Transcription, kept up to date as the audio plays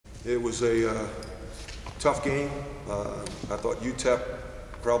It was a tough game. I thought UTEP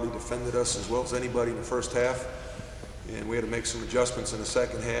probably defended us as well as anybody in the first half, and we had to make some adjustments in the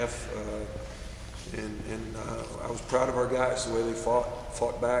second half. I was proud of our guys, the way they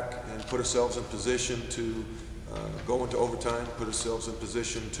fought back and put ourselves in position to go into overtime, put ourselves in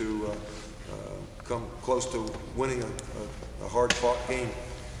position to come close to winning a hard-fought game.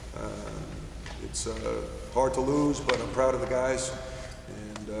 It's hard to lose, but I'm proud of the guys,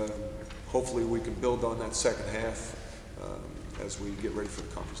 and hopefully we can build on that second half as we get ready for the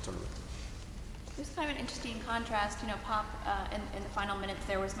conference tournament. It was kind of an interesting contrast. You know, Pop in the final minutes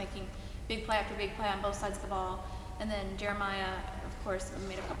there was making big play after big play on both sides of the ball, and then Jeremiah, of course,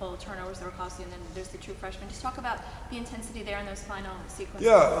 made a couple of turnovers that were costly, and then there's the true freshman. Just talk about the intensity there in those final sequences.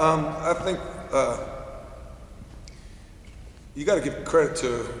 Yeah, I think you got to give credit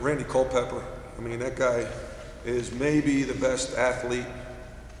to Randy Culpepper. I mean, that guy is maybe the best athlete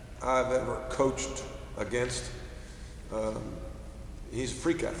I've ever coached against. He's a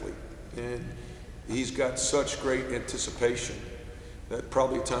freak athlete, and he's got such great anticipation that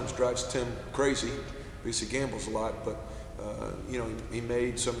probably at times drives Tim crazy because he gambles a lot, but you know, he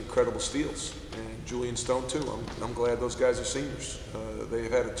made some incredible steals, and Julian Stone too. I'm glad those guys are seniors.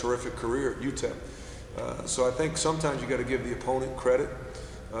 They've had a terrific career at UTEP. So I think sometimes you got to give the opponent credit.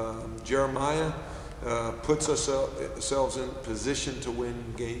 Jeremiah puts ourselves in position to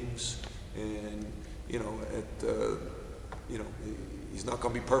win games, and you know, he's not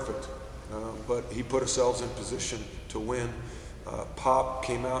going to be perfect, but he put ourselves in position to win. Pop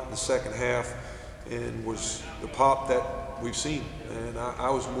came out in the second half and was the Pop that we've seen, and I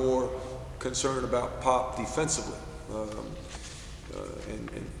was more concerned about Pop defensively. And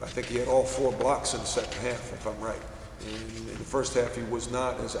I think he had all 4 blocks in the second half, if I'm right. And in the first half, he was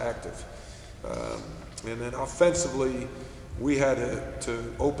not as active. And then offensively, we had to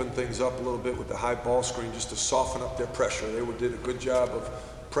open things up a little bit with the high ball screen just to soften up their pressure. They did a good job of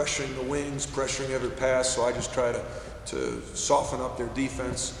pressuring the wings, pressuring every pass, so I just tried to soften up their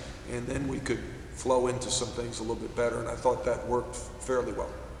defense, and then we could flow into some things a little bit better, and I thought that worked fairly well.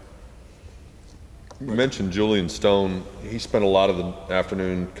 You mentioned Julian Stone. He spent a lot of the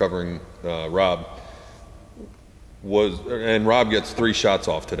afternoon covering Rob. And Rob gets 3 shots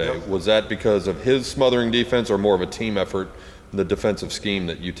off today. Yep. Was that because of his smothering defense or more of a team effort, the defensive scheme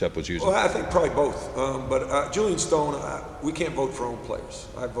that UTEP was using? Well, I think probably both. But Julian Stone, we can't vote for our own players.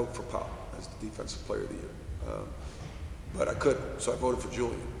 I vote for Pop as the defensive player of the year. But I couldn't, so I voted for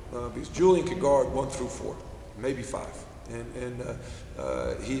Julian. Because Julian can guard 1 through 4, maybe 5. And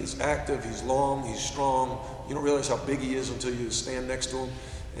he is active, he's long, he's strong. You don't realize how big he is until you stand next to him.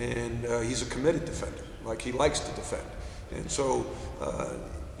 And he's a committed defender. Like, he likes to defend. And so,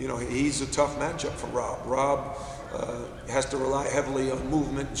 you know, he's a tough matchup for Rob. Rob has to rely heavily on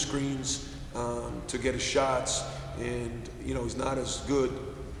movement and screens to get his shots. And, you know, he's not as good,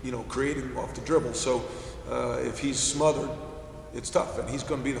 you know, creating off the dribble. So if he's smothered, it's tough. And he's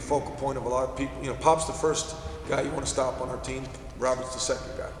going to be the focal point of a lot of people. You know, Pop's the first guy you want to stop on our team. Robert's the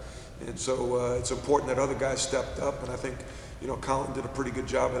second guy. And so it's important that other guys stepped up. And I think, you know, Colin did a pretty good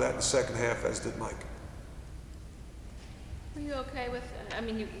job of that in the second half, as did Mike. Were you okay with, I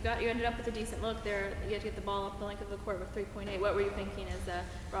mean, you ended up with a decent look there. You had to get the ball up the length of the court with 3.8. What were you thinking as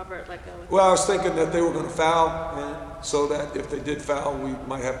Robert let go? Well, I was thinking that they were going to foul, and so that if they did foul, we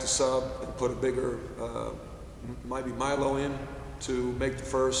might have to sub and put a bigger, maybe Milo in to make the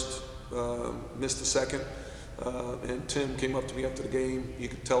first, miss the second. And Tim came up to me after the game. You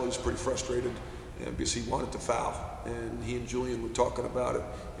could tell he was pretty frustrated because he wanted to foul. And he and Julian were talking about it.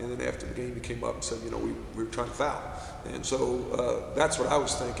 And then after the game, he came up and said, you know, we were trying to foul. And so that's what I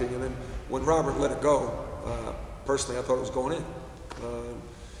was thinking. And then when Robert let it go, personally, I thought it was going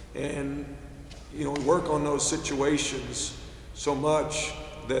in. And, you know, we work on those situations so much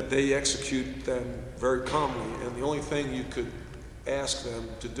that they execute them very calmly. And the only thing you could ask them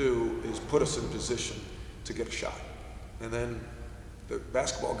to do is put us in position to get a shot. And then the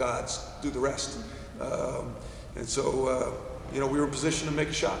basketball gods do the rest. And so, you know, we were in position to make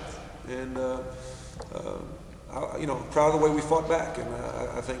a shot. And, you know, proud of the way we fought back. And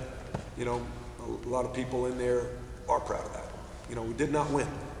I think, you know, a lot of people in there are proud of that. You know, we did not win.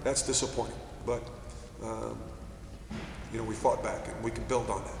 That's disappointing. But, you know, we fought back, and we can build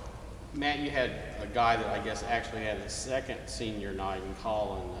on that. Matt, you had a guy that I guess actually had his second senior night in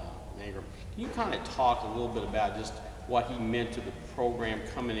Colin Ingram. Can you kind of talk a little bit about just what he meant to the program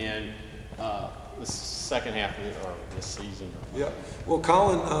coming in the second half of this season? Yeah, well,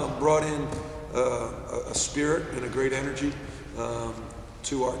 Colin brought in a spirit and a great energy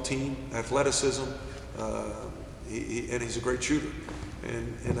to our team, athleticism, and he's a great shooter.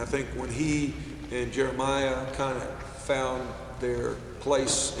 And I think when he and Jeremiah kind of found their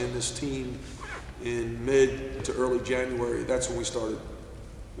place in this team in mid to early January, that's when we started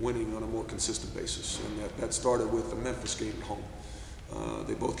winning on a more consistent basis. And that started with the Memphis game at home.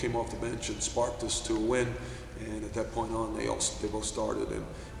 They both came off the bench and sparked us to a win. And at that point on, they both started. And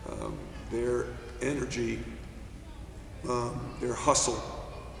their energy, their hustle,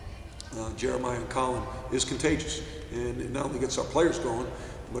 Jeremiah and Colin, is contagious. And it not only gets our players going,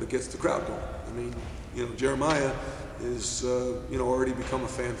 but it gets the crowd going. I mean, you know, Jeremiah is, you know, already become a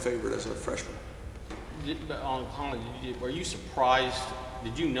fan favorite as a freshman. On Colin, were you surprised?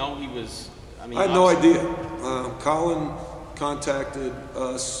 Did you know he was? I mean, I had no idea. Colin contacted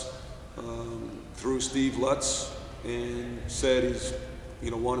us through Steve Lutz and said he's, you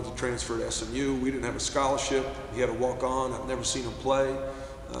know, wanted to transfer to SMU. We didn't have a scholarship. He had to walk on. I've never seen him play.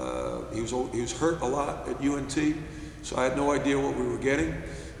 He was hurt a lot at UNT, so I had no idea what we were getting.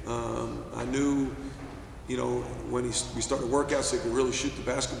 I knew, you know, when we started workouts, he could really shoot the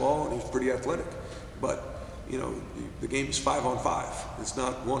basketball, and he was pretty athletic. But, you know, the game is 5-on-5. It's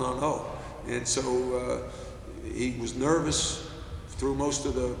not 1-on-0. And so he was nervous through most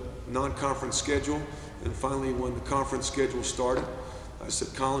of the non-conference schedule. And finally, when the conference schedule started, I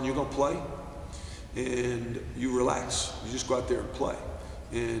said, Colin, you're going to play, and you relax. You just go out there and play.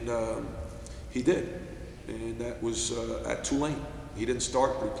 And he did. And that was at Tulane. He didn't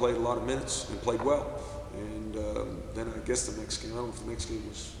start, but he played a lot of minutes and played well. And then I guess the next game, I don't know if the next game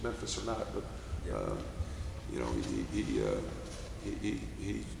was Memphis or not, but you know,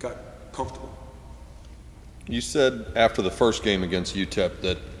 he got comfortable. You said after the first game against UTEP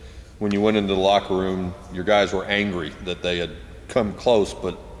that when you went into the locker room, your guys were angry that they had come close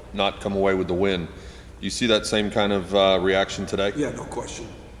but not come away with the win. Do you see that same kind of reaction today? Yeah, no question.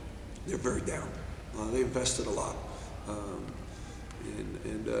 They're very down. They invested a lot.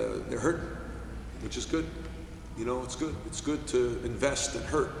 And they're hurting, which is good. You know, it's good. It's good to invest and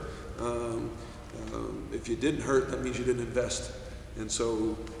hurt. If you didn't hurt, that means you didn't invest. And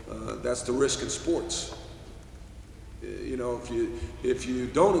so that's the risk in sports. You know, if you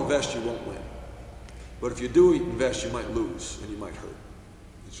don't invest, you won't win. But if you do invest, you might lose and you might hurt.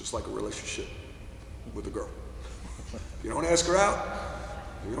 It's just like a relationship with a girl. If you don't ask her out,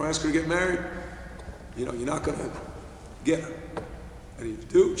 if you don't ask her to get married, you know, you're not going to get her. And if you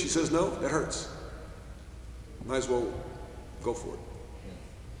do, she says no, that hurts. Might as well go for it.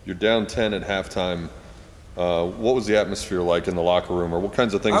 You're down 10 at halftime. What was the atmosphere like in the locker room, or what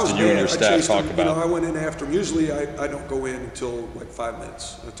kinds of things did you and your staff talk about? You know, I went in after him. Usually I don't go in until like 5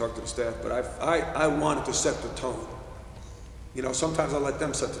 minutes. I talk to the staff, but I wanted to set the tone. You know, sometimes I let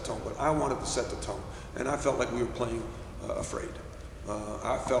them set the tone, but I wanted to set the tone. And I felt like we were playing afraid.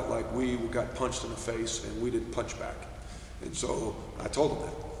 I felt like we got punched in the face and we didn't punch back. And so I told them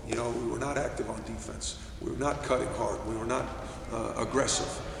that. You know, we were not active on defense. We were not cutting hard. We were not aggressive.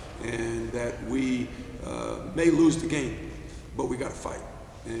 And that we may lose the game, but we got to fight.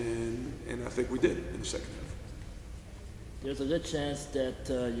 And I think we did in the second half. There's a good chance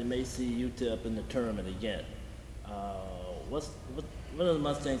that you may see UTEP in the tournament again. What do the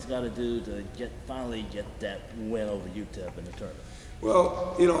Mustangs got to do to finally get that win over UTEP in the tournament?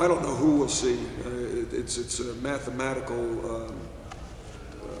 Well, you know, I don't know who we'll see. It's a mathematical.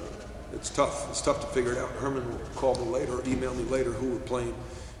 It's tough. It's tough to figure it out. Herman will call me later or email me later who we're playing.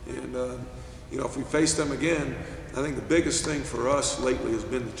 And, you know, if we face them again, I think the biggest thing for us lately has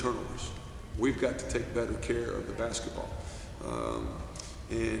been the turnovers. We've got to take better care of the basketball.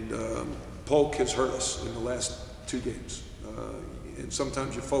 Polk has hurt us in the last 2 games. And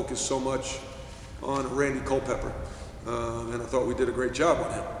sometimes you focus so much on Randy Culpepper. And I thought we did a great job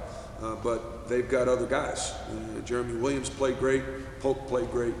on him. But they've got other guys. Jeremy Williams played great. Polk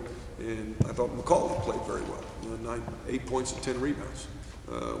played great. And I thought McCauley played very well. 8 points and 10 rebounds.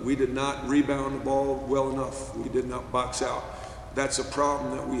 We did not rebound the ball well enough. We did not box out. That's a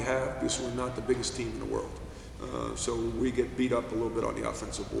problem that we have because we're not the biggest team in the world. So we get beat up a little bit on the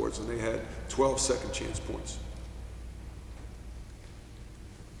offensive boards, and they had 12 second chance points.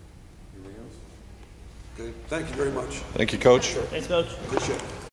 Anything else? Okay, thank you very much. Thank you, Coach. Thanks, Coach. Appreciate it.